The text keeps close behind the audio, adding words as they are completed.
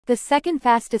The second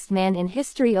fastest man in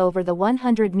history over the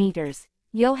 100 meters,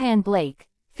 Yohan Blake,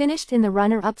 finished in the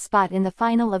runner-up spot in the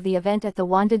final of the event at the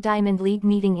Wanda Diamond League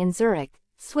meeting in Zurich,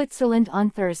 Switzerland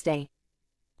on Thursday.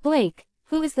 Blake,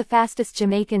 who is the fastest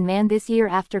Jamaican man this year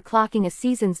after clocking a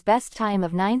season's best time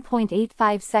of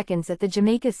 9.85 seconds at the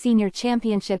Jamaica Senior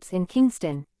Championships in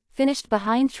Kingston, finished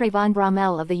behind Trayvon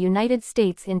Bromell of the United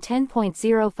States in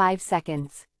 10.05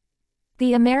 seconds.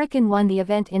 The American won the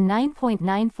event in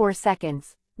 9.94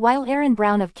 seconds, while Aaron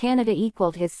Brown of Canada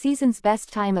equaled his season's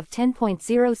best time of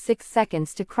 10.06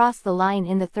 seconds to cross the line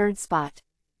in the third spot.